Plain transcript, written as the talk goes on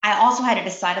I also had to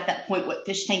decide at that point what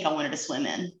fish tank I wanted to swim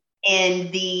in.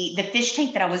 And the fish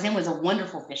tank that I was in was a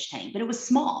wonderful fish tank, but it was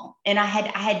small. And I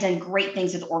had done great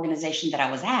things with the organization that I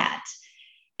was at.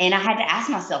 And I had to ask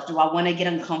myself, do I want to get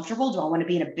uncomfortable? Do I want to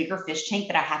be in a bigger fish tank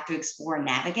that I have to explore and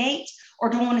navigate?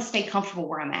 Or do I want to stay comfortable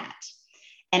where I'm at?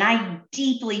 And I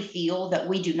deeply feel that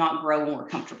we do not grow when we're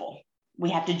comfortable.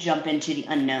 We have to jump into the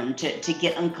unknown to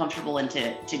get uncomfortable and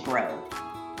to grow.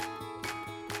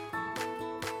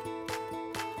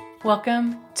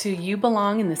 Welcome to You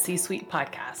Belong in the C-Suite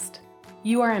podcast.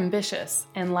 You are ambitious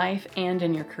in life and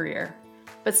in your career,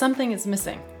 but something is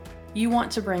missing. You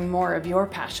want to bring more of your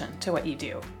passion to what you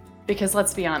do. Because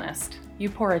let's be honest, you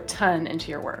pour a ton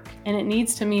into your work, and it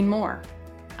needs to mean more.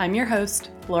 I'm your host,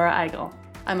 Laura Eigel.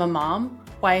 I'm a mom,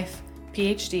 wife,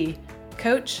 PhD,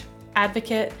 coach,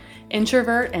 advocate,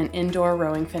 introvert, and indoor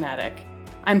rowing fanatic.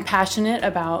 I'm passionate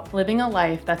about living a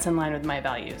life that's in line with my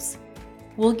values.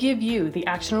 We'll give you the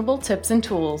actionable tips and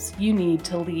tools you need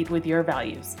to lead with your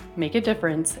values, make a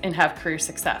difference, and have career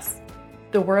success.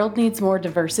 The world needs more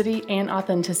diversity and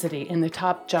authenticity in the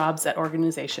top jobs at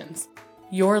organizations.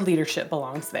 Your leadership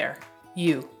belongs there.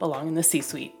 You belong in the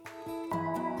C-Suite.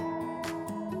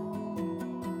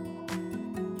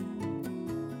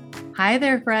 Hi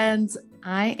there, friends.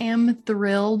 I am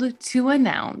thrilled to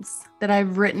announce that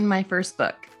I've written my first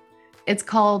book. It's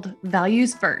called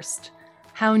Values First: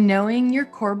 How Knowing Your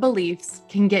Core Beliefs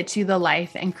Can Get You the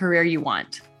Life and Career You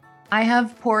Want. I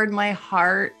have poured my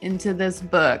heart into this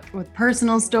book with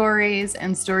personal stories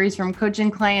and stories from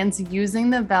coaching clients using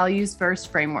the Values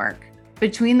First framework.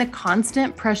 Between the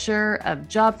constant pressure of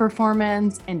job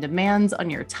performance and demands on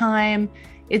your time,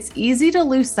 it's easy to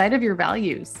lose sight of your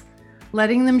values,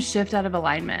 letting them shift out of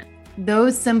alignment.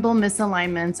 Those simple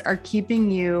misalignments are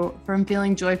keeping you from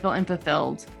feeling joyful and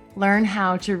fulfilled. Learn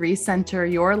how to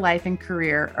recenter your life and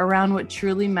career around what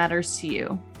truly matters to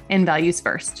you in Values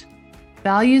First.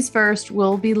 Values First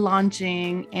will be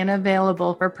launching and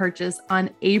available for purchase on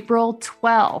April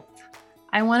 12th.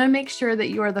 I want to make sure that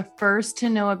you are the first to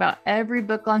know about every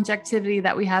book launch activity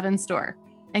that we have in store,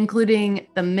 including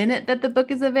the minute that the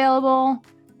book is available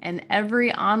and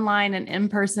every online and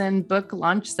in-person book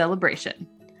launch celebration.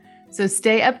 So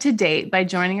stay up to date by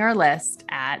joining our list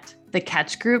at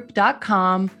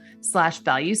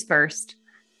thecatchgroup.com/valuesfirst.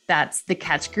 That's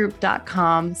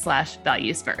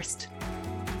thecatchgroup.com/valuesfirst.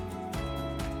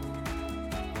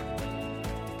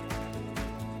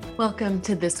 Welcome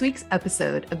to this week's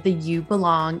episode of the You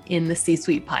Belong in the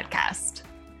C-Suite podcast.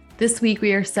 This week,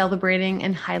 we are celebrating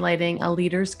and highlighting a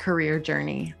leader's career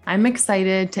journey. I'm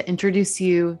excited to introduce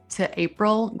you to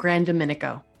April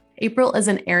Grandominico. April is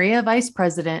an area vice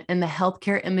president in the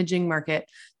healthcare imaging market,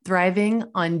 thriving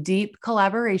on deep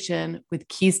collaboration with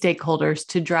key stakeholders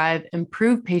to drive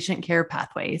improved patient care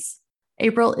pathways.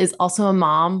 April is also a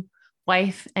mom,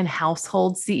 wife, and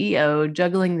household CEO,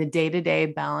 juggling the day-to-day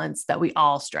balance that we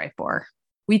all strive for.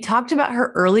 We talked about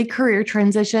her early career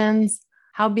transitions,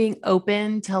 how being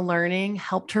open to learning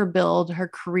helped her build her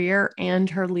career and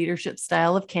her leadership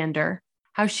style of candor,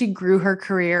 how she grew her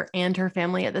career and her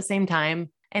family at the same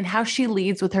time, and how she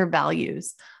leads with her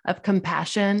values of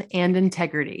compassion and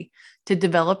integrity to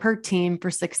develop her team for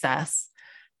success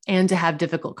and to have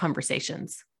difficult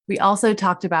conversations. We also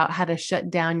talked about how to shut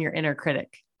down your inner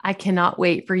critic. I cannot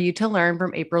wait for you to learn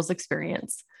from April's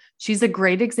experience. She's a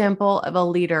great example of a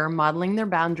leader modeling their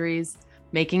boundaries,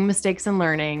 making mistakes and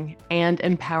learning, and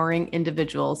empowering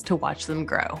individuals to watch them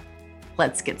grow.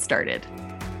 Let's get started.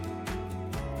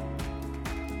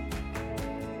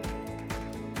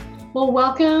 Well,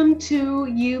 welcome to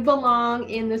You Belong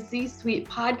in the C-Suite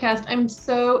podcast. I'm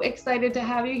so excited to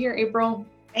have you here, April.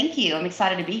 Thank you. I'm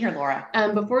excited to be here, Laura.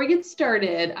 Before we get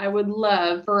started, I would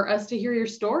love for us to hear your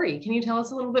story. Can you tell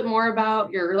us a little bit more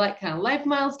about your kind of life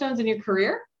milestones in your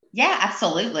career? Yeah,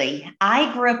 absolutely.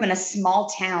 I grew up in a small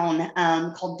town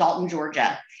called Dalton,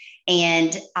 Georgia.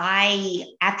 And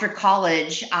after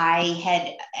college, I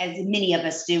had, as many of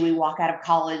us do, we walk out of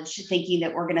college thinking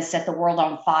that we're going to set the world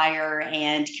on fire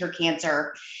and cure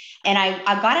cancer. And I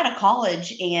got out of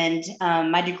college and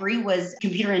my degree was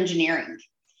computer engineering.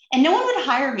 And no one would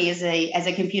hire me as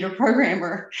a computer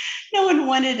programmer. No one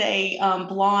wanted a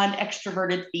blonde,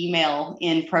 extroverted female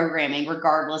in programming,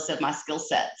 regardless of my skill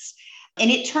sets.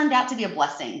 And it turned out to be a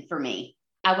blessing for me.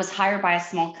 I was hired by a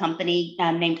small company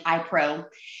named iPro.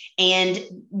 And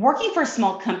working for a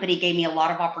small company gave me a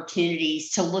lot of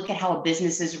opportunities to look at how a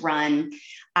business is run.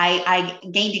 I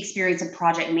gained experience in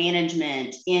project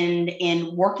management,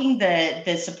 in working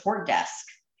the support desk.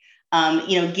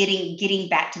 Getting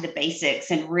back to the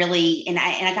basics and really,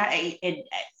 I got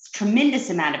tremendous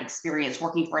amount of experience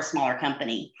working for a smaller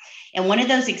company. And one of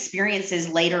those experiences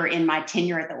later in my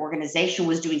tenure at the organization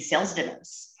was doing sales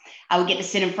demos. I would get to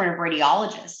sit in front of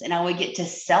radiologists and I would get to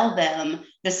sell them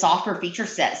the software feature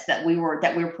sets that we were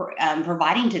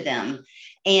providing to them.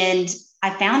 And I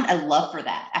found a love for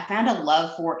that. I found a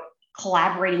love for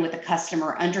collaborating with the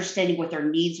customer, understanding what their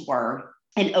needs were,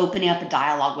 and opening up a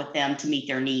dialogue with them to meet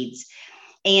their needs.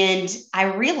 And I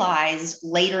realized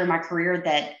later in my career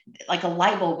that like a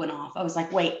light bulb went off. I was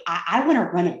like, wait, I want to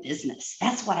run a business.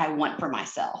 That's what I want for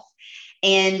myself.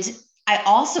 And I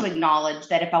also acknowledged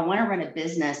that if I want to run a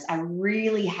business, I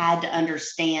really had to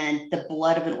understand the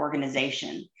blood of an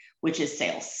organization, which is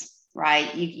sales,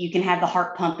 right? You can have the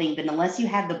heart pumping, but unless you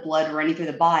have the blood running through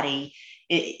the body,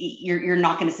 you're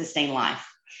not going to sustain life.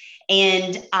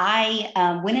 And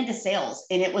I went into sales,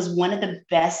 and it was one of the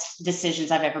best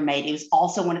decisions I've ever made. It was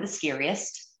also one of the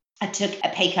scariest. I took a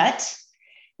pay cut,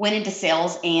 went into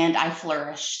sales, and I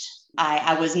flourished.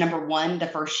 I was number one the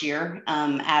first year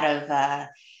out of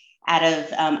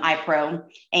iPro.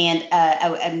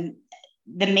 And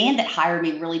the man that hired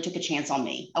me really took a chance on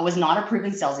me. I was not a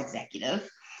proven sales executive,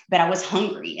 but I was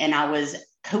hungry and I was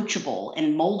coachable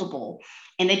and moldable.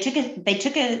 And they took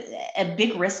a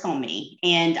big risk on me,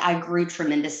 and I grew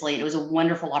tremendously. It was a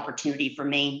wonderful opportunity for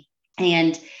me.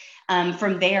 And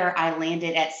from there, I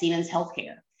landed at Siemens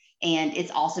Healthcare. And it's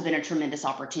also been a tremendous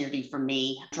opportunity for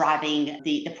me, driving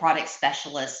the product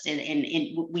specialist.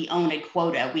 And we own a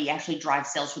quota. We actually drive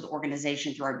sales for the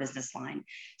organization through our business line.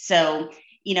 So,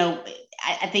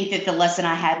 I think that the lesson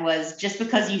I had was, just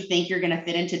because you think you're going to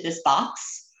fit into this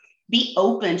box, be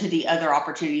open to the other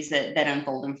opportunities that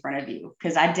unfold in front of you.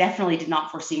 Because I definitely did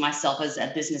not foresee myself as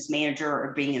a business manager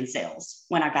or being in sales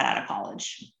when I got out of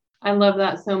college. I love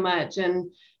that so much.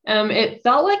 And it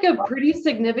felt like a pretty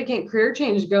significant career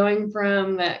change going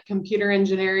from that computer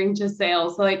engineering to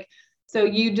sales. So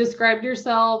you described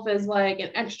yourself as like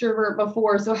an extrovert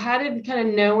before. So how did kind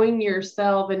of knowing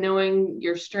yourself and knowing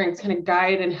your strengths kind of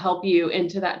guide and help you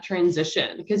into that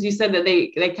transition? Because you said that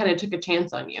they kind of took a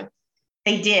chance on you.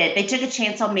 They did. They took a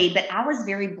chance on me, but I was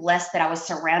very blessed that I was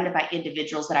surrounded by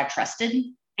individuals that I trusted.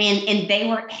 And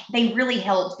they really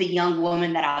helped the young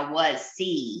woman that I was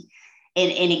see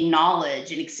and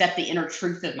acknowledge and accept the inner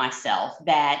truth of myself,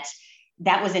 that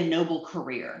was a noble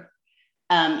career.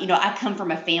 I come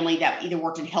from a family that either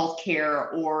worked in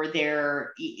healthcare or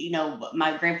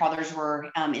my grandfathers were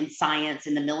in science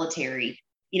in the military.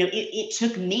 It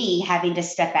took me having to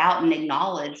step out and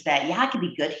acknowledge that, I could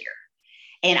be good here.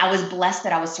 And I was blessed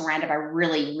that I was surrounded by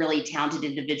really, really talented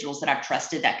individuals that I've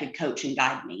trusted that could coach and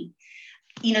guide me.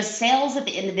 Sales at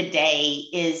the end of the day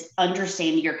is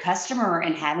understanding your customer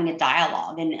and having a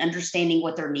dialogue and understanding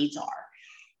what their needs are.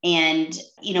 And,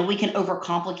 we can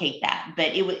overcomplicate that,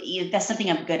 but that's something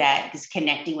I'm good at, is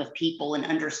connecting with people and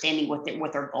understanding what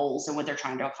their goals and what they're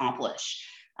trying to accomplish.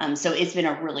 So it's been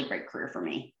a really great career for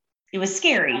me. It was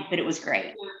scary, but it was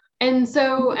great. And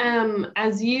so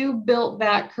as you built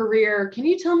that career, can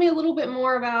you tell me a little bit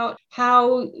more about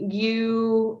how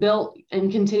you built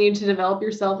and continued to develop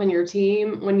yourself and your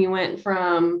team when you went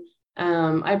from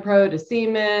iPro to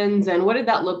Siemens, and what did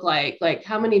that look like? Like,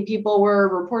 how many people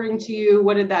were reporting to you?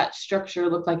 What did that structure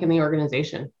look like in the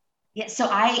organization? Yeah, so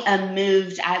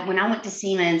I when I went to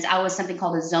Siemens, I was something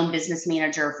called a zone business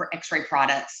manager for X-ray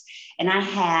products. And I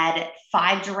had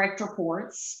 5 direct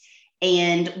reports.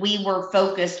 And we were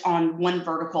focused on one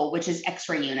vertical, which is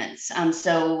X-ray units.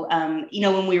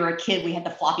 When we were a kid, we had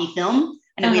the floppy film.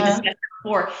 I know we discussed it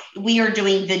before. We are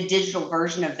doing the digital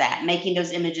version of that, making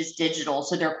those images digital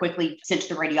so they're quickly sent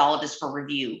to the radiologist for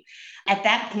review. At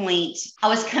that point, I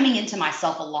was coming into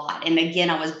myself a lot. And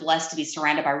again, I was blessed to be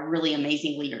surrounded by really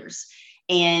amazing leaders.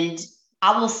 And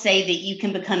I will say that you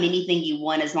can become anything you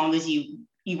want as long as you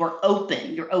are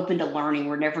open. You're open to learning.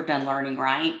 We're never done learning,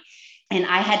 right? And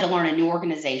I had to learn a new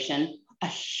organization, a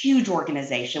huge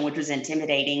organization, which was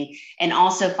intimidating, and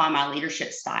also find my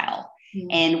leadership style. Mm-hmm.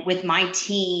 And with my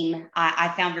team,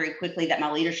 I found very quickly that my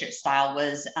leadership style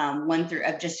was one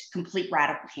of just complete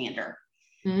radical candor.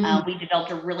 Mm-hmm. We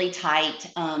developed a really tight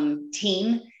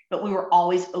team, but we were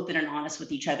always open and honest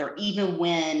with each other. Even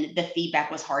when the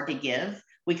feedback was hard to give,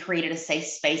 we created a safe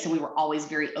space, and we were always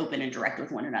very open and direct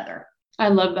with one another. I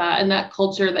love that. And that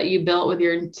culture that you built with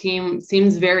your team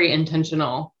seems very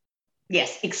intentional.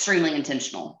 Yes, extremely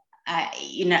intentional.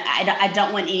 I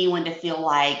don't want anyone to feel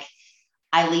like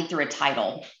I lead through a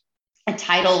title.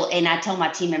 And I tell my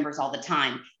team members all the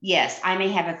time, yes, I may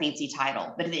have a fancy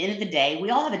title, but at the end of the day,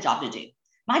 we all have a job to do.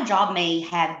 My job may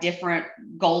have different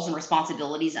goals and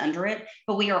responsibilities under it,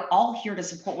 but we are all here to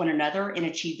support one another and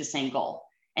achieve the same goal.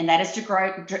 And that is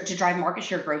to drive market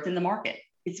share growth in the market.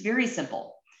 It's very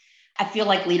simple. I feel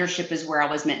like leadership is where I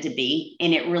was meant to be.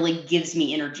 And it really gives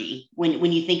me energy.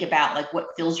 When you think about like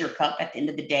what fills your cup at the end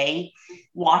of the day,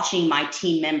 watching my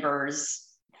team members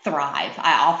thrive.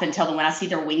 I often tell them when I see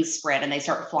their wings spread and they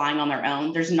start flying on their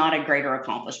own, there's not a greater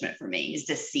accomplishment for me is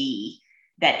to see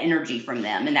that energy from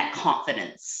them and that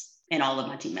confidence in all of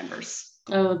my team members.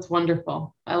 Oh, that's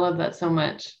wonderful. I love that so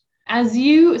much. As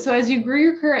you grew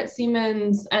your career at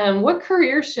Siemens, what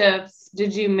career shifts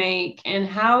did you make, and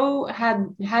how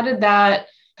did that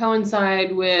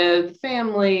coincide with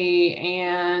family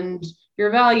and your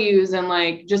values and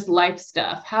like just life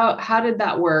stuff? How did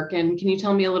that work? And can you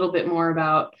tell me a little bit more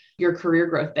about your career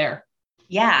growth there?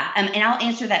 Yeah, and I'll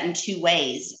answer that in two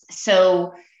ways.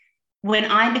 So when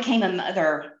I became a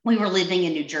mother, we were living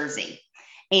in New Jersey.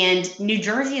 And New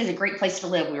Jersey is a great place to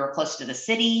live. We were close to the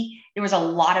city. There was a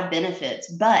lot of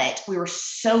benefits, but we were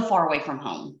so far away from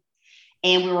home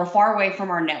and we were far away from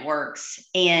our networks.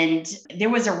 And there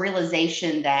was a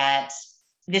realization that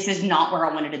this is not where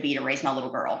I wanted to be to raise my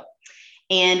little girl.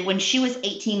 And when she was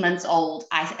 18 months old,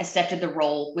 I accepted the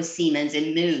role with Siemens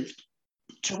and moved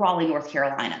to Raleigh, North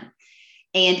Carolina.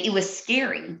 And it was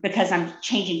scary because I'm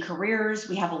changing careers.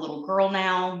 We have a little girl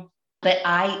now, but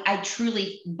I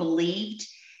truly believed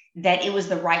that it was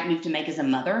the right move to make as a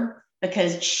mother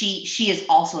because she is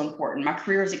also important. My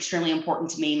career is extremely important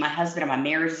to me. My husband and my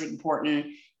marriage is important,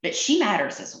 but she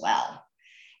matters as well.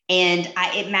 And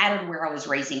it mattered where I was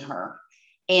raising her.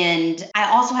 And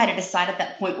I also had to decide at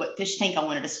that point what fish tank I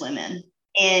wanted to swim in.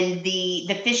 And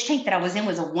the fish tank that I was in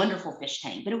was a wonderful fish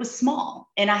tank, but it was small.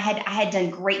 And I had done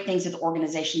great things at the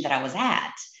organization that I was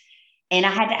at. And I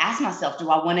had to ask myself, do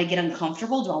I want to get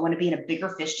uncomfortable? Do I want to be in a bigger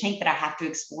fish tank that I have to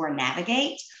explore and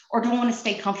navigate? Or do I want to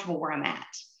stay comfortable where I'm at?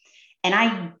 And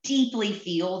I deeply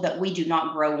feel that we do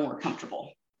not grow when we're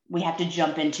comfortable. We have to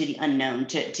jump into the unknown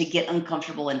to get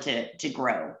uncomfortable and to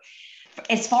grow.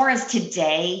 As far as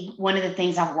today, one of the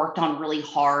things I've worked on really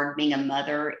hard being a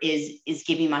mother is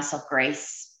giving myself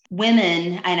grace.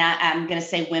 Women, and I'm going to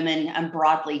say women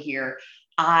broadly here,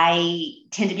 I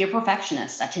tend to be a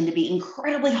perfectionist. I tend to be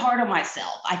incredibly hard on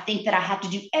myself. I think that I have to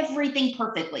do everything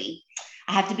perfectly.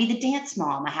 I have to be the dance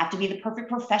mom. I have to be the perfect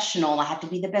professional. I have to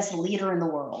be the best leader in the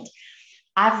world.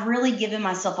 I've really given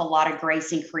myself a lot of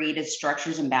grace and creative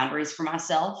structures and boundaries for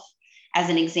myself. As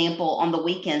an example, on the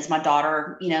weekends, my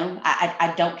daughter,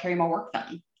 I don't carry my work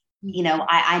phone.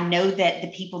 I know that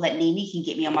the people that need me can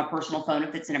get me on my personal phone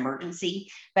if it's an emergency,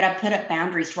 but I put up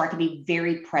boundaries where I can be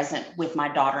very present with my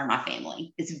daughter and my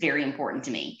family. It's very important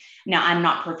to me. Now, I'm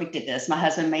not perfect at this. My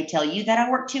husband may tell you that I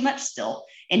work too much still,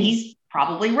 and he's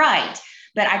probably right.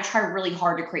 But I try really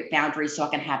hard to create boundaries so I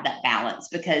can have that balance,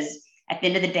 because at the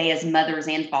end of the day, as mothers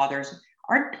and fathers,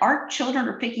 our children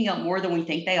are picking up more than we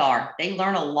think they are. They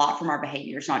learn a lot from our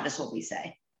behaviors, not just what we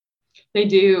say. They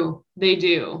do.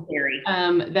 Very.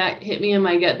 That hit me in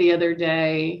my gut the other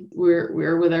day.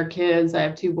 We're with our kids. I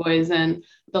have two boys, and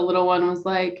the little one was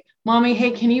like, "Mommy,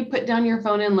 hey, can you put down your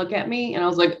phone and look at me?" And I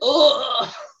was like,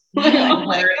 "Oh, oh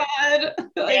my God!"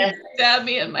 Like, stab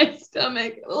me in my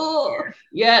stomach. Oh,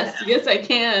 yes, I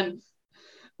can.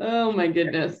 Oh my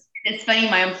goodness. It's funny.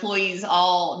 My employees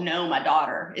all know my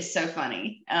daughter. It's so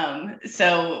funny.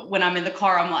 So when I'm in the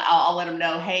car, I'll let them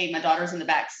know, hey, my daughter's in the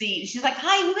back seat. She's like,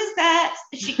 hi, who is that?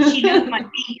 She knows my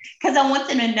name, because I want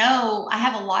them to know. I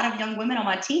have a lot of young women on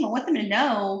my team. I want them to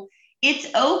know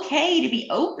it's okay to be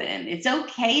open. It's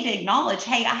okay to acknowledge,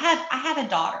 hey, I have a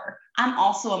daughter. I'm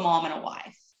also a mom and a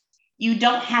wife. You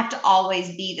don't have to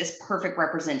always be this perfect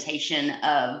representation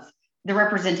of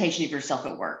yourself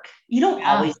at work. You don't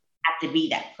always have to be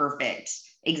that perfect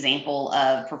example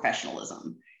of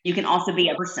professionalism. You can also be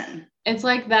a person. It's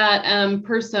like that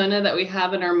persona that we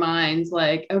have in our minds.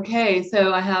 Like, okay,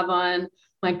 so I have on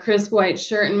my crisp white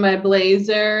shirt and my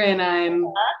blazer, and I'm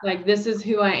like, this is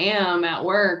who I am at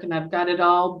work, and I've got it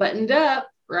all buttoned up,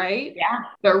 right? Yeah.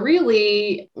 But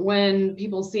really, when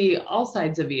people see all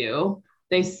sides of you,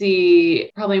 they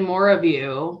see probably more of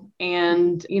you,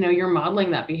 and you're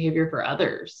modeling that behavior for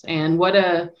others. And what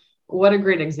a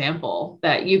great example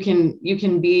that you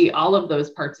can be all of those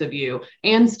parts of you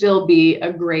and still be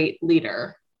a great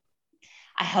leader.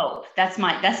 I hope that's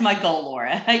my goal,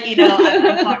 Laura.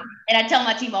 I'm far, and I tell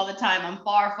my team all the time, I'm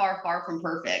far, far, far from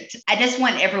perfect. I just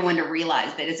want everyone to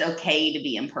realize that it's okay to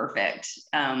be imperfect.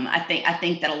 I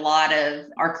think that a lot of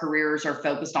our careers are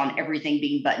focused on everything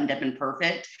being buttoned up and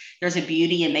perfect. There's a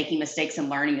beauty in making mistakes and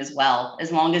learning as well,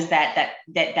 as long as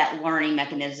that learning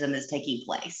mechanism is taking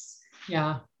place.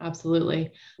 Yeah, absolutely.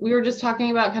 We were just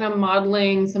talking about kind of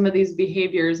modeling some of these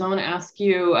behaviors. I want to ask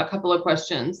you a couple of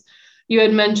questions. You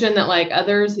had mentioned that like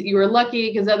others, you were lucky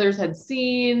because others had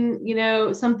seen,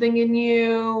 something in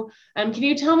you. Can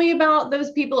you tell me about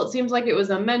those people? It seems like it was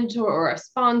a mentor or a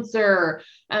sponsor.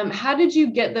 How did you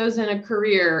get those in a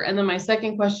career? And then my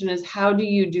second question is, how do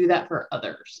you do that for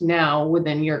others now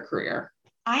within your career?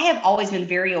 I have always been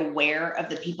very aware of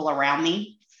the people around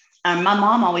me. My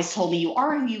mom always told me, you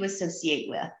are who you associate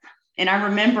with. And I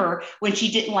remember when she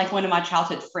didn't like one of my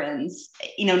childhood friends,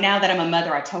 now that I'm a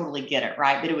mother, I totally get it,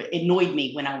 right? But it annoyed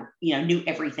me when I, knew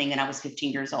everything and I was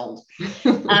 15 years old.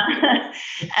 I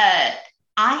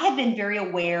have been very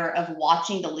aware of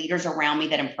watching the leaders around me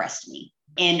that impressed me.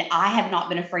 And I have not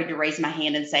been afraid to raise my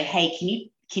hand and say, hey,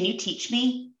 can you teach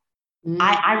me? Mm-hmm.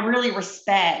 I really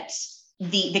respect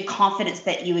the confidence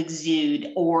that you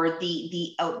exude, or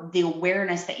the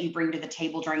awareness that you bring to the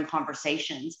table during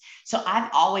conversations. So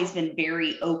I've always been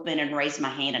very open and raised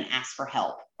my hand and asked for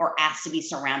help or asked to be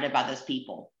surrounded by those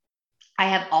people. I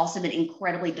have also been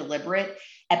incredibly deliberate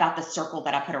about the circle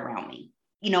that I put around me.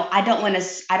 I don't want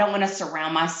to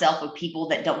surround myself with people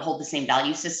that don't hold the same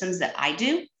value systems that I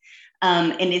do.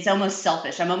 And it's almost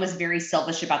selfish. I'm almost very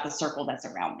selfish about the circle that's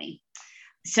around me.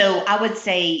 So I would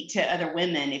say to other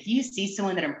women, if you see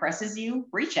someone that impresses you,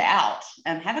 reach out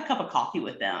and have a cup of coffee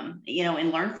with them, and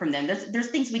learn from them.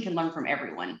 There's things we can learn from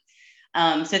everyone.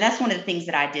 So that's one of the things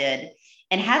that I did.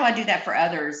 And how do I do that for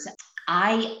others?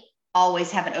 I always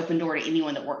have an open door to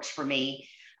anyone that works for me.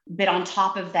 But on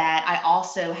top of that, I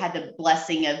also had the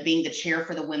blessing of being the chair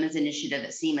for the women's initiative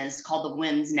at Siemens called the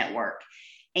Women's Network.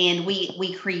 And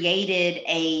we created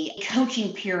a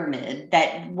coaching pyramid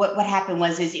that what happened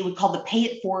was it was called the Pay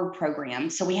It Forward program.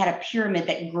 So we had a pyramid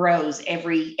that grows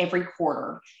every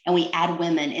quarter, and we add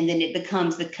women, and then it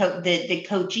becomes the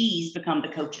coachees become the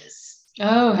coaches.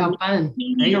 Oh, how fun.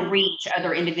 We need to reach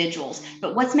other individuals.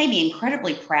 But what's made me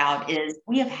incredibly proud is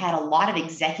we have had a lot of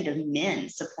executive men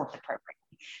support the program.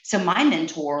 So my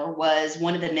mentor was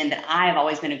one of the men that I have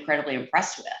always been incredibly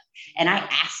impressed with. And I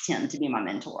asked him to be my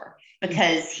mentor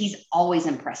because he's always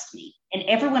impressed me. And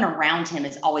everyone around him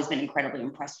has always been incredibly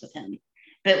impressed with him.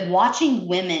 But watching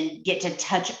women get to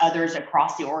touch others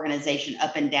across the organization,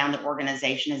 up and down the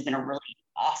organization, has been a really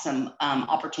awesome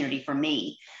opportunity for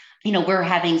me. We're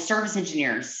having service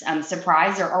engineers.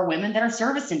 Surprise, there are women that are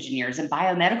service engineers and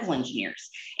biomedical engineers,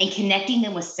 and connecting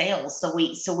them with sales. So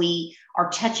we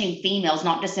are touching females,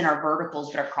 not just in our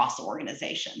verticals, but across the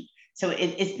organization. So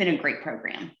it's been a great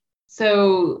program.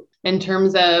 So in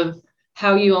terms of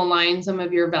how you align some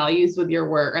of your values with your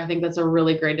work, I think that's a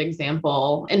really great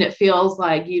example. And it feels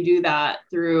like you do that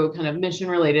through kind of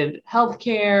mission-related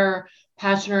healthcare,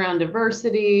 passion around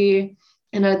diversity.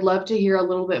 And I'd love to hear a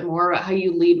little bit more about how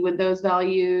you lead with those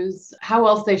values, how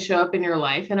else they show up in your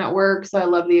life and at work. So I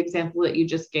love the example that you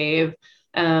just gave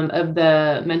of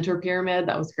the mentor pyramid.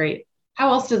 That was great.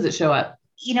 How else does it show up?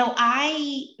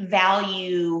 I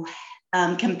value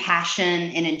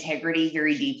compassion and integrity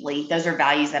very deeply. Those are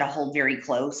values that I hold very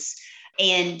close.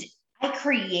 And I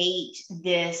create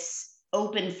this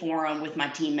open forum with my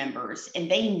team members, and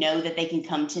they know that they can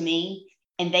come to me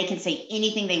and they can say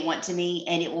anything they want to me,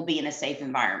 and it will be in a safe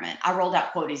environment. I rolled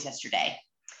out quotas yesterday,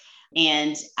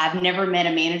 and I've never met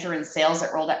a manager in sales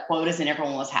that rolled out quotas and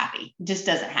everyone was happy. It just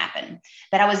doesn't happen.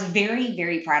 But I was very,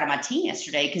 very proud of my team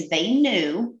yesterday because they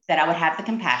knew that I would have the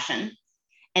compassion,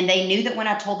 and they knew that when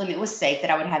I told them it was safe,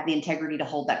 that I would have the integrity to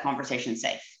hold that conversation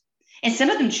safe. And some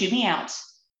of them chewed me out,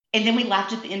 and then we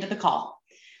laughed at the end of the call.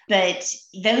 But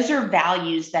those are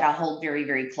values that I hold very,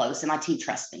 very close, and my team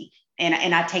trusts me.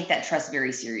 And I take that trust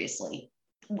very seriously.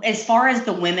 As far as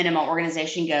the women in my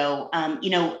organization go, I'm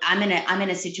in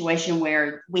a situation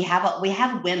where we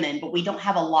have women, but we don't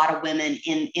have a lot of women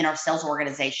in our sales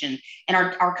organization. And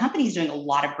our company is doing a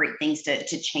lot of great things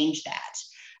to change that.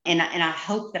 And I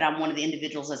hope that I'm one of the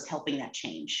individuals that's helping that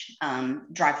change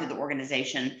drive through the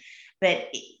organization. But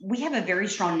we have a very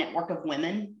strong network of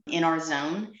women in our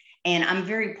zone. And I'm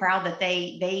very proud that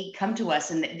they come to us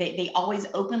and they always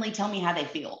openly tell me how they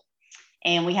feel.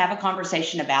 And we have a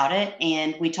conversation about it,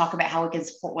 and we talk about how we can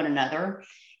support one another.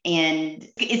 And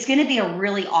it's going to be a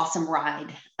really awesome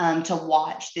ride to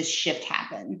watch this shift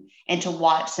happen and to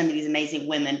watch some of these amazing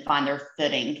women find their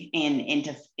footing and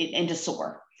to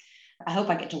soar. I hope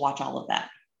I get to watch all of that.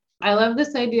 I love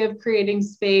this idea of creating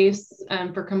space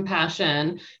for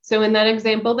compassion. So in that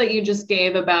example that you just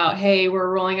gave about, hey,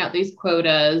 we're rolling out these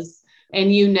quotas, and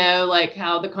like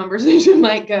how the conversation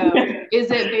might go,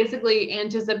 is it basically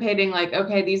anticipating like,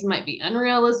 okay, these might be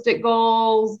unrealistic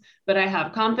goals, but I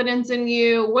have confidence in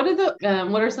you? What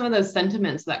are some of those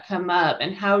sentiments that come up,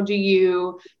 and how do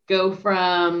you go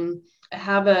from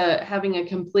having a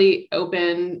complete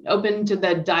open to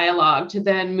the dialogue to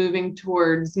then moving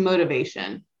towards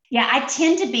motivation. Yeah, I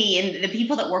tend to be, and the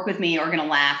people that work with me are going to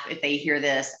laugh if they hear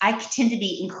this. I tend to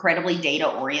be incredibly data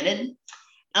oriented,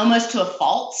 almost to a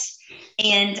fault.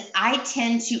 And I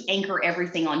tend to anchor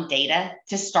everything on data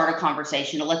to start a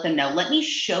conversation, to let them know, let me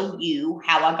show you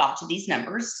how I got to these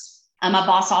numbers. My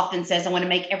boss often says, I want to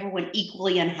make everyone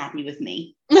equally unhappy with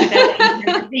me.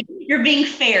 You're being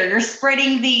fair. You're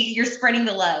spreading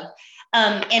the love.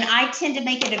 And I tend to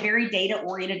make it a very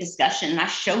data-oriented discussion. And I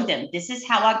show them, this is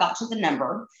how I got to the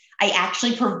number. I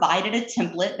actually provided a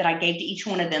template that I gave to each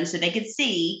one of them so they could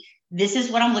see, this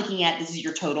is what I'm looking at. This is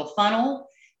your total funnel.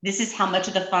 This is how much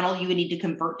of the funnel you would need to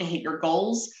convert to hit your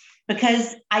goals.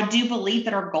 Because I do believe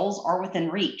that our goals are within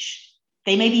reach.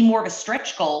 They may be more of a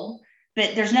stretch goal,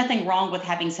 but there's nothing wrong with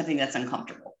having something that's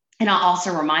uncomfortable. And I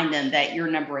also remind them that your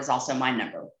number is also my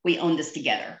number. We own this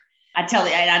together.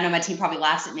 I know my team probably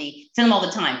laughs at me, tell them all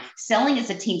the time, selling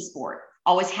is a team sport,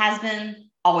 always has been,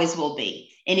 always will be.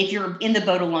 And if you're in the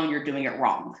boat alone, you're doing it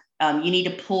wrong. You need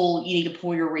to pull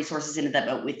your resources into that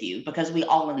boat with you because we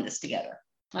all own this together.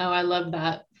 Oh, I love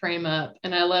that frame up.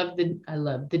 And I love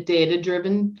the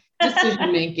data-driven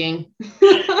decision making.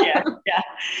 Yeah.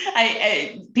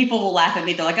 People will laugh at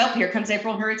me. They're like, oh, here comes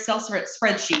April and her Excel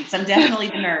spreadsheets. I'm definitely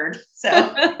the nerd.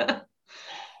 So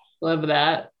love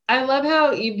that. I love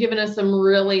how you've given us some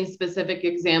really specific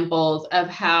examples of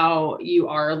how you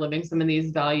are living some of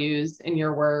these values in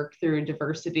your work through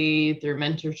diversity, through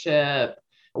mentorship.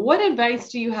 What advice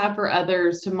do you have for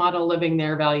others to model living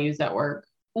their values at work?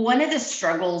 One of the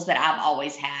struggles that I've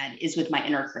always had is with my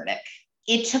inner critic.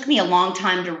 It took me a long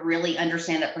time to really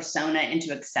understand that persona and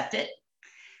to accept it.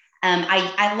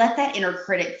 I let that inner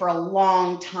critic for a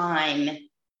long time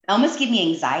almost give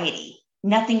me anxiety.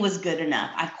 Nothing was good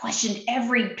enough. I questioned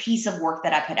every piece of work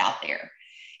that I put out there.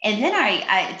 And then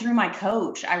I through my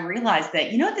coach, I realized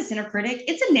that, this inner critic,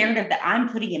 it's a narrative that I'm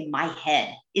putting in my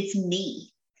head. It's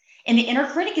me. And the inner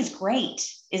critic is great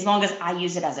as long as I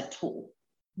use it as a tool.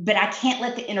 But I can't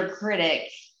let the inner critic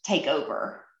take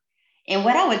over. And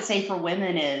what I would say for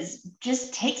women is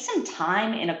just take some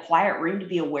time in a quiet room to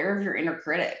be aware of your inner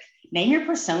critic. Name your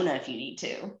persona if you need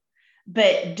to,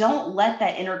 but don't let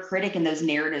that inner critic and those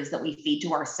narratives that we feed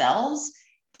to ourselves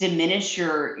diminish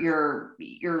your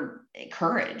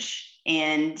courage.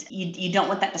 And you don't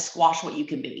want that to squash what you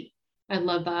can be. I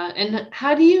love that. And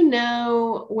how do you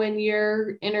know when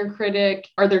your inner critic,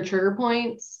 are there trigger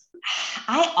points?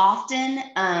 I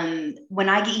often, when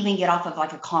I even get off of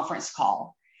like a conference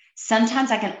call,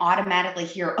 sometimes I can automatically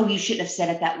hear, oh, you shouldn't have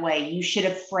said it that way. You should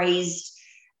have phrased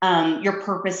your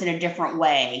purpose in a different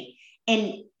way.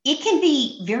 And it can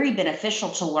be very beneficial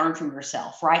to learn from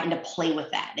yourself, right? And to play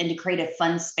with that and to create a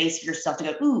fun space for yourself to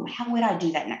go, ooh, how would I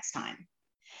do that next time?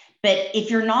 But if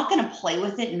you're not going to play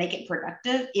with it and make it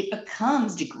productive, it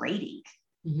becomes degrading.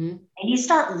 Mm-hmm. And you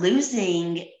start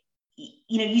losing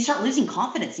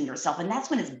confidence in yourself. And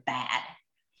that's when it's bad.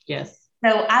 Yes.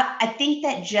 So I think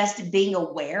that just being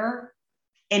aware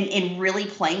and really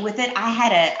playing with it, I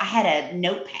had a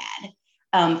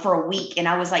notepad for a week. And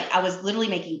I was literally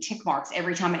making tick marks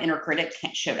every time an inner critic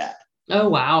showed up. Oh,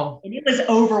 wow. And it was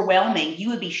overwhelming. You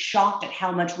would be shocked at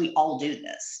how much we all do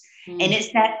this. And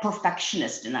it's that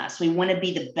perfectionist in us. We want to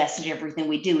be the best at everything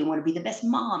we do. We want to be the best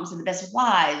moms and the best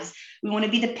wives. We want to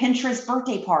be the Pinterest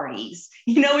birthday parties.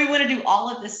 We want to do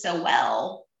all of this so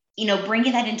well.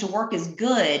 Bringing that into work is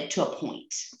good to a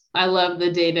point. I love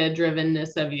the data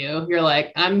drivenness of you. You're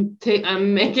like, I'm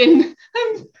cataloging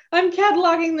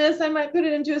this. I might put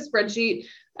it into a spreadsheet.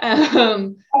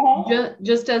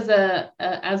 Just as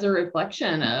a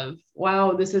reflection of,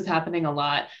 wow, this is happening a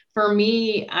lot for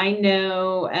me. I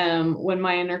know when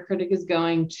my inner critic is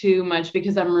going too much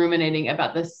because I'm ruminating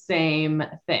about the same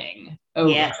thing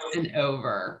over and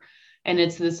over, and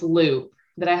it's this loop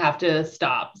that I have to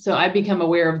stop. So I become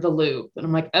aware of the loop, and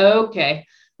I'm like, okay,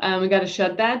 we got to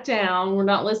shut that down. We're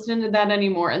not listening to that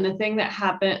anymore. And the thing that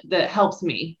helps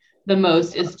me the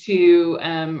most is to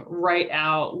write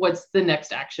out what's the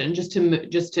next action, just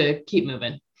to keep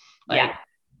moving.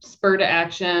 Spur to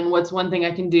action. What's one thing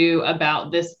I can do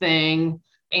about this thing?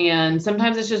 And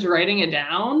sometimes it's just writing it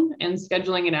down and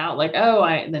scheduling it out. Like,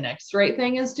 the next right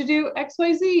thing is to do X,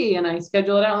 Y, Z. And I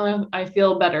schedule it out and I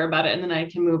feel better about it. And then I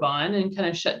can move on and kind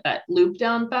of shut that loop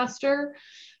down faster.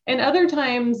 And other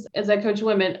times as I coach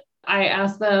women, I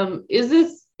ask them, is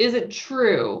it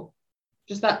true?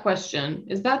 Just that question.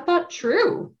 Is that thought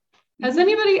true? Has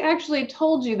anybody actually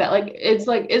told you that? Is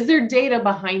there data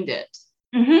behind it?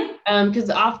 Because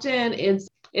often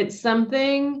it's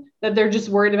something that they're just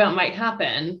worried about might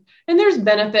happen. And there's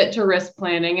benefit to risk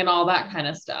planning and all that kind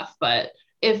of stuff. But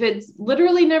if it's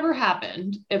literally never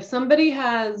happened, if somebody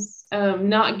has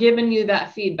not given you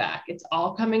that feedback, it's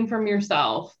all coming from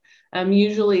yourself.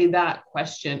 Usually that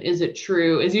question, is it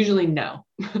true, is usually no.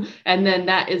 And then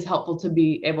that is helpful to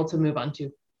be able to move on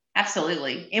to.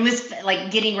 Absolutely. It was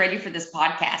like getting ready for this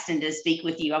podcast and to speak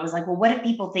with you. I was like, well, what if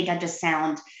people think I just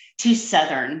sound too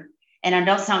Southern and I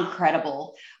don't sound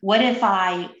credible? What if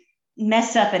I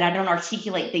mess up and I don't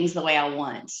articulate things the way I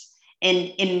want?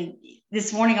 And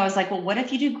this morning I was like, well, what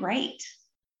if you do great?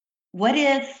 What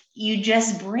if you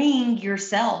just bring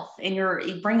yourself and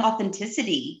you bring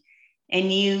authenticity and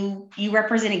you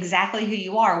represent exactly who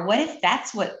you are? What if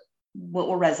that's what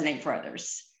will resonate for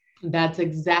others? That's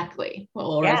exactly what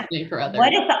will resonate for others.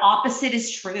 What if the opposite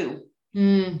is true?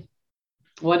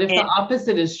 What if the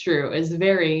opposite is true is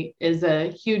a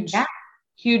huge,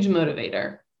 huge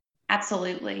motivator.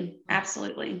 Absolutely.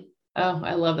 Absolutely. Oh,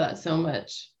 I love that so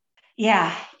much.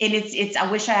 Yeah. And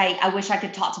I wish I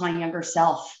could talk to my younger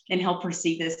self and help her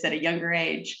see this at a younger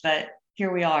age, but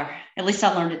here we are. At least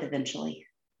I learned it eventually.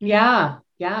 Yeah.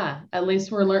 Yeah. At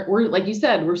least we're like you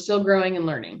said, we're still growing and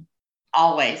learning.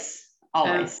 Always.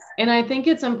 And I think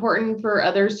it's important for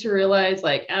others to realize,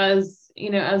 like, as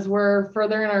we're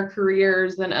further in our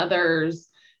careers than others,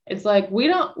 it's like, we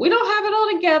don't have it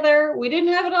all together. We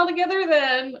didn't have it all together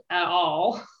then at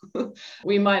all.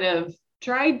 We might've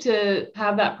tried to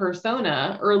have that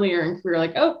persona earlier in career,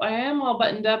 like, oh, I am all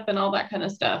buttoned up and all that kind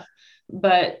of stuff.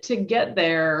 But to get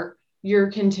there,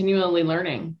 you're continually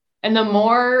learning. And the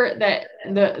more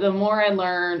I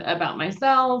learn about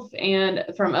myself and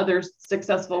from other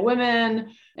successful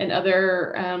women and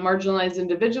other marginalized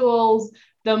individuals,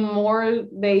 the more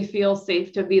they feel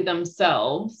safe to be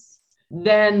themselves,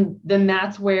 then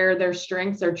that's where their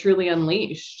strengths are truly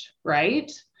unleashed,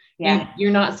 right? Yeah. You're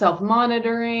not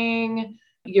self-monitoring.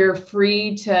 You're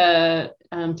free to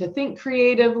think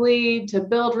creatively, to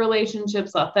build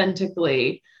relationships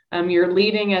authentically. You're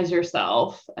leading as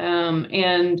yourself,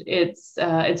 and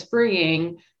it's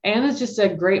freeing, and it's just a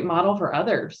great model for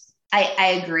others.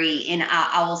 I agree. And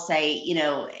I will say,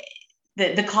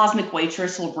 the cosmic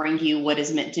waitress will bring you what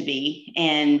is meant to be.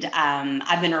 And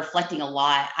I've been reflecting a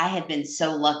lot. I have been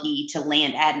so lucky to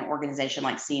land at an organization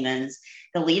like Siemens.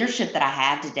 The leadership that I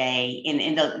have today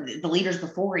and the leaders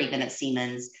before even at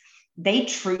Siemens, they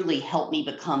truly helped me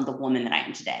become the woman that I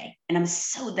am today. And I'm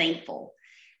so thankful.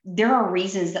 There are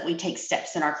reasons that we take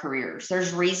steps in our careers.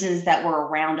 There's reasons that we're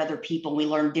around other people. We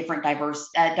learn different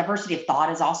diversity of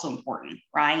thought is also important,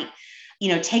 right?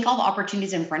 Take all the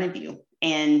opportunities in front of you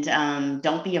and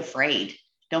don't be afraid.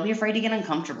 Don't be afraid to get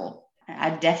uncomfortable.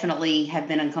 I definitely have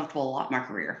been uncomfortable a lot in my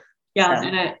career. Yeah. So.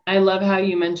 And I love how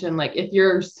you mentioned, like, if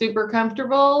you're super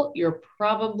comfortable, you're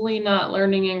probably not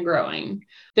learning and growing.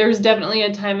 There's definitely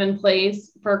a time and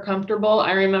place for comfortable.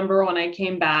 I remember when I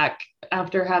came back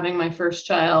after having my first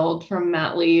child from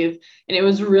mat leave, and it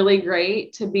was really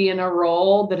great to be in a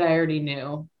role that I already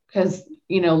knew because,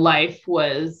 life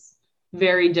was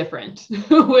very different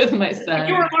with my son.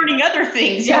 You were learning other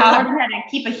things. You were learning how to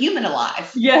keep a human alive.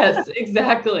 Yes,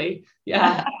 exactly.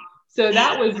 Yeah. So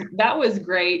that was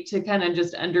great to kind of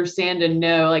just understand and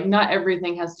know, like, not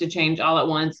everything has to change all at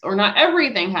once, or not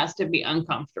everything has to be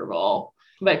uncomfortable,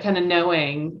 but kind of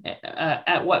knowing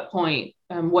at what point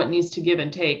what needs to give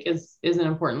and take is an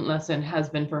important lesson, has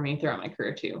been for me throughout my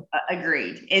career too.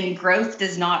 Agreed. And growth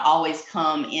does not always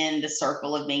come in the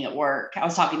circle of being at work. I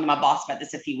was talking to my boss about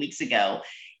this a few weeks ago.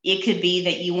 It could be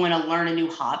that you want to learn a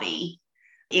new hobby.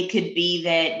 It could be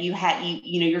that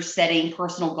you're setting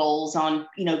personal goals on,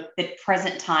 the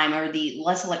present time or the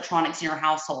less electronics in your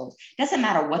household. It doesn't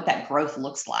matter what that growth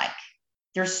looks like.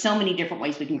 There's so many different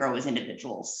ways we can grow as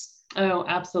individuals. Oh,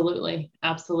 absolutely.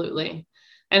 Absolutely.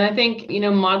 And I think,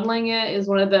 modeling it is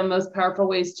one of the most powerful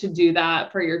ways to do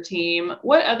that for your team.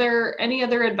 Any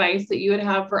other advice that you would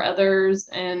have for others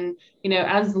and,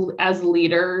 as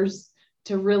leaders,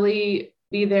 to really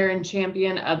be there and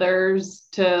champion others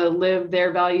to live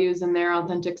their values and their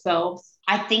authentic selves?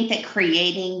 I think that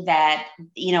creating that,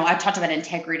 I talked about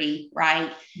integrity,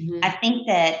 right? Mm-hmm. I think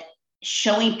that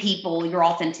showing people your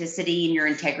authenticity and your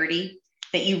integrity,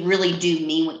 that you really do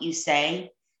mean what you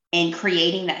say, and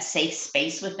creating that safe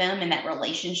space with them and that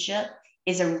relationship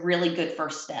is a really good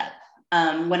first step.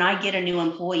 When I get a new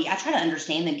employee, I try to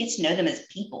understand them, get to know them as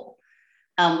people.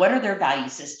 What are their value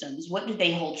systems? What do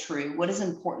they hold true? What is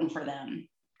important for them?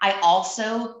 I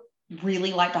also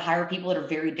really like to hire people that are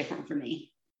very different from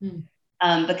me.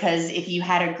 Because if you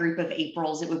had a group of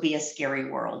Aprils, it would be a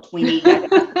scary world. We need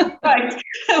that. Right.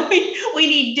 We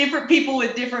need different people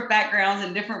with different backgrounds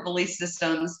and different belief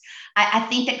systems. I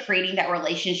think that creating that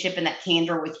relationship and that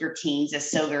candor with your teams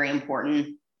is so very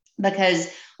important, because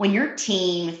when your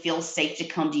team feels safe to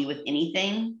come to you with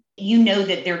anything, you know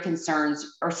that their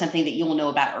concerns are something that you'll know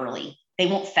about early. They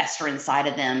won't fester inside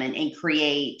of them and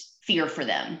create fear for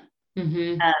them.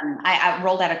 Mm-hmm. I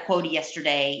rolled out a quote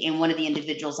yesterday, and one of the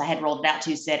individuals I had rolled it out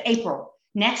to said, April,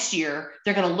 next year,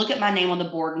 they're going to look at my name on the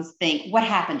board and think, what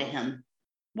happened to him?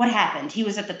 What happened? He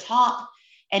was at the top,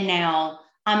 and now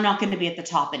I'm not going to be at the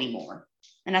top anymore.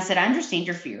 And I said, I understand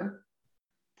your fear.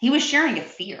 He was sharing a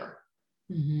fear.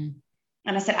 Mm-hmm.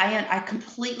 And I said, I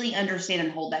completely understand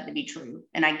and hold that to be true.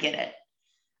 And I get it.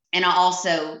 And I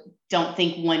also don't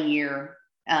think 1 year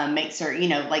makes her,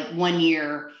 like 1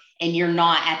 year and you're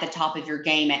not at the top of your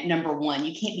game at number one.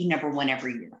 You can't be number one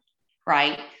every year.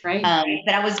 Right. Right.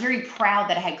 But I was very proud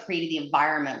that I had created the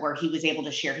environment where he was able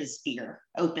to share his fear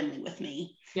openly with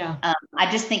me. Yeah.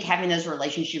 I just think having those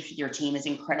relationships with your team is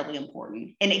incredibly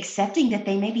important, and accepting that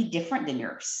they may be different than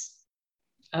yours.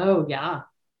 Oh, yeah.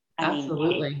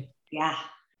 Absolutely. Yeah.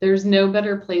 There's no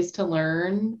better place to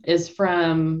learn is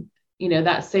from,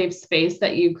 that safe space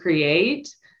that you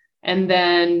create. And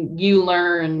then you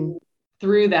learn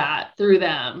through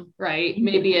them, right?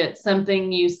 Maybe it's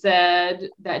something you said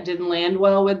that didn't land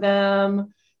well with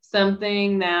them,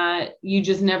 something that you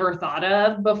just never thought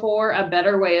of before, a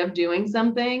better way of doing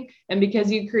something. And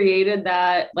because you created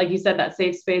that, like you said, that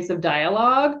safe space of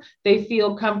dialogue, they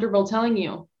feel comfortable telling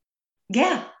you.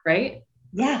 Yeah. Right?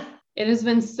 Yeah. It has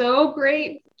been so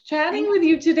great chatting with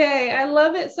you today. I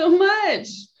love it so much.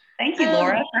 Thank you,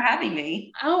 Laura, for having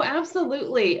me. Oh,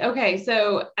 absolutely. Okay.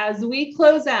 So as we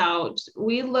close out,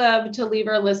 we love to leave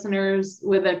our listeners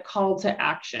with a call to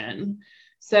action.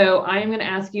 So I'm going to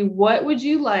ask you, what would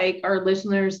you like our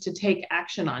listeners to take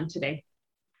action on today?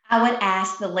 I would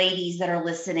ask the ladies that are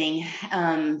listening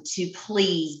to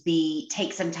please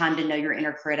take some time to know your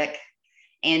inner critic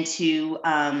and to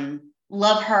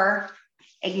love her,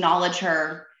 acknowledge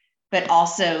her, but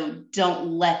also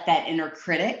don't let that inner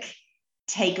critic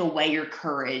take away your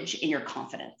courage and your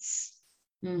confidence.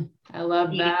 I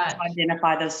love that.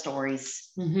 Identify those stories.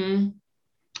 Mm-hmm.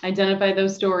 Identify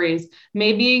those stories.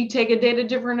 Maybe take a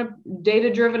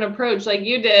data-driven approach like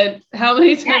you did. How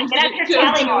many times?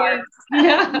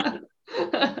 Yeah.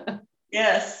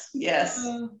 Yes.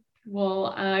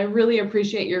 Well, I really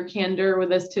appreciate your candor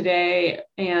with us today,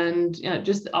 and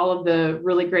just all of the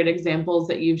really great examples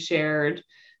that you've shared.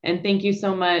 And thank you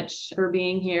so much for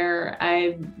being here.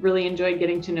 I really enjoyed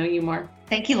getting to know you more.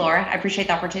 Thank you, Laura. I appreciate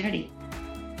the opportunity.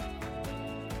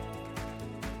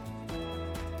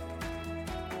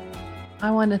 I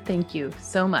want to thank you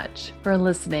so much for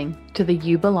listening to the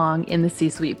You Belong in the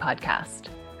C-Suite podcast.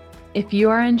 If you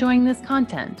are enjoying this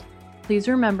content, please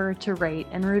remember to rate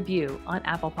and review on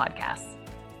Apple Podcasts.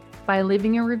 By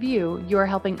leaving a review, you are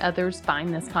helping others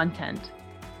find this content.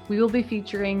 We will be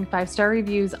featuring 5-star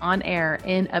reviews on air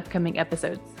in upcoming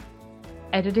episodes.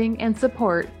 Editing and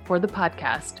support for the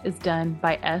podcast is done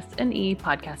by S&E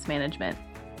Podcast Management.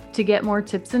 To get more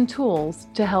tips and tools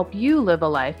to help you live a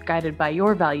life guided by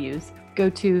your values, go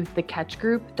to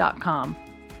thecatchgroup.com.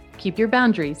 Keep your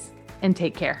boundaries and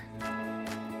take care.